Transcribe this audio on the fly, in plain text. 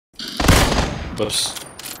Whoops.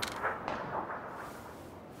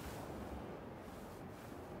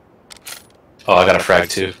 Oh, I got a frag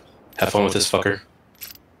too. Have fun with this fucker.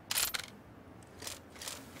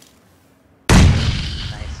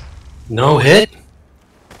 Nice. No hit?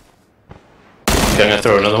 Okay, I'm gonna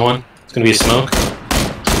throw another one. It's gonna be a smoke. I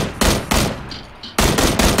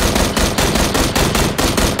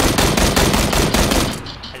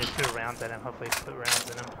just threw rounds at him. Hopefully he put rounds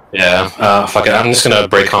in him. Yeah, fuck it. I'm just gonna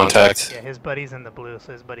break contact. Yeah, his buddy's in the blue,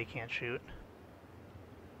 so his buddy can't shoot.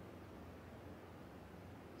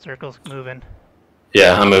 Circle's moving.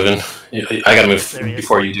 Yeah, I'm moving. I gotta move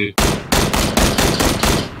before you do.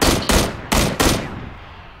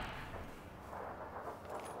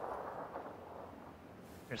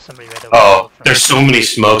 There's somebody right over Oh, there's so many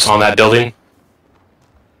smokes on that building.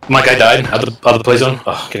 My guy died out of the play zone.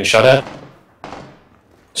 Oh, getting shot at.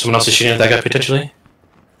 Someone else is shooting at that guy potentially.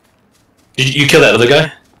 Did you kill that other guy?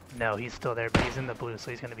 No, he's still there, but he's in the blue, so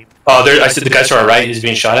he's gonna be. Oh, there! I said the guy to our right is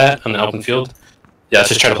being shot at on the open field. Yeah, let's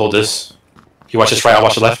just try to hold this. You watch this right, I'll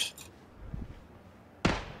watch the left.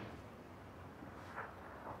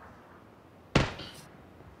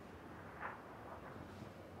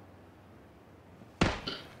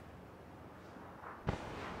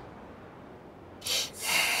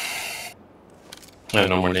 I have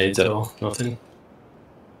no more nades at all. Nothing.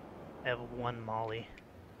 I have one molly.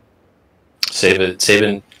 Save it. Save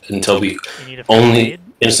it until we You need a first only aid?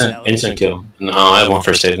 instant kill. No, I have one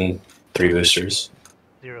first aid and 3 boosters.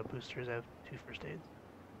 0 boosters. I have 2 first aids.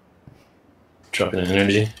 Dropping in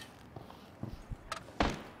energy.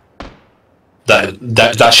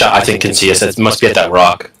 That shot I think can see us. It must be at that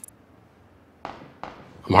rock.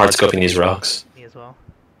 I'm hard scoping these rocks. Me as well.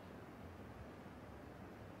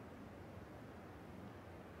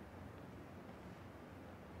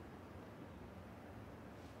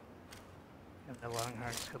 I have the long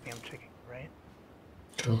hard scoping. I'm checking right.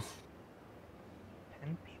 Cool.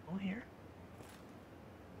 10 people here.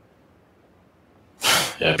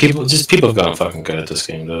 Yeah, people have gotten fucking good at this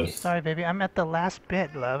game, dude. Sorry, baby. I'm at the last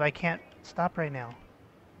bit, love. I can't stop right now.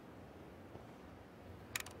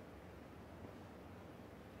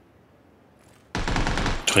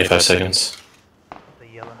 $25 seconds. The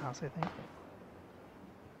yellow house, I think.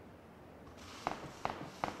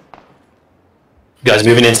 Guys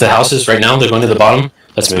moving into the houses right now. They're going to the bottom.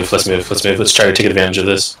 Let's move. Let's move. Let's move. Let's try to take advantage of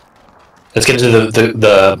this. Let's get into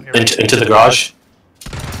into the garage.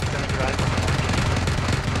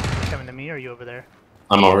 Coming to me, or are you over there?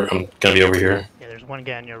 I'm gonna be over here. Yeah, there's one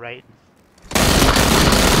guy on your right.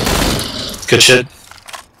 Good shit.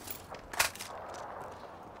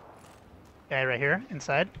 Guy right here,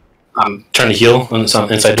 inside. I'm trying to heal on this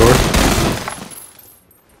inside door.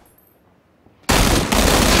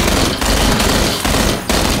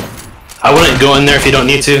 I wouldn't go in there if you don't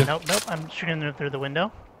need to. Nope, nope. I'm shooting them through the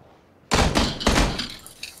window.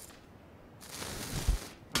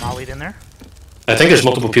 Mollied in there. I think there's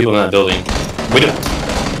multiple people in that building. We don't.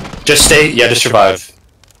 Just stay. Yeah, just survive.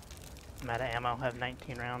 I'm out of ammo. I have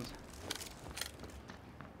 19 rounds.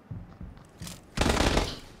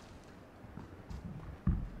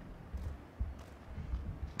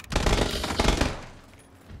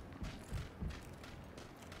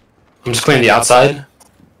 I'm just clearing the outside.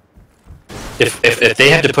 If they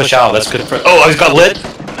have to push out, that's good for. Oh, I just got lit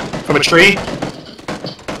from a tree.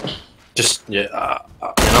 Just yeah,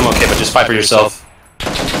 I'm okay, but just fight for yourself.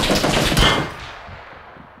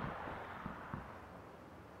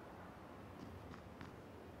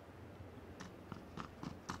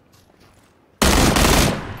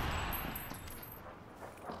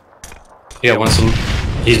 Yeah, once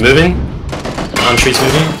he's moving. On tree's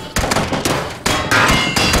moving.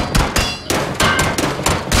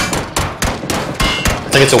 I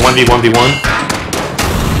think it's a 1v1v1.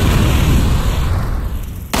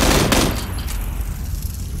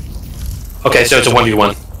 Okay, so it's a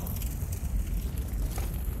 1v1.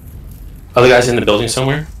 Other guys in the building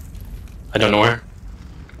somewhere? I don't know where.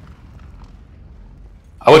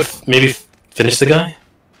 I would maybe finish the guy.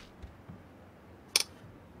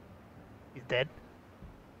 He's dead.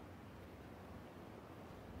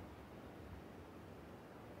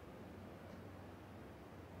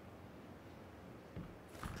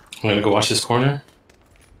 I'm gonna go watch this corner.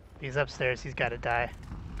 He's upstairs. He's got to die.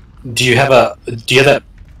 Do you have that?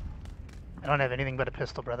 I don't have anything but a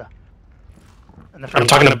pistol, brother. And the I'm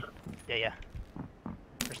talking to. Yeah, yeah.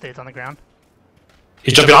 First aid's on the ground.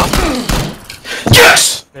 He's jumping off.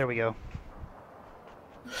 Yes! There we go.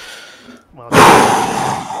 Well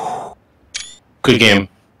done. Good game.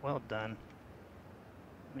 Well done.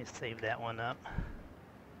 Let me save that one up.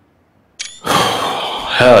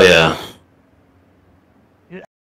 Hell yeah.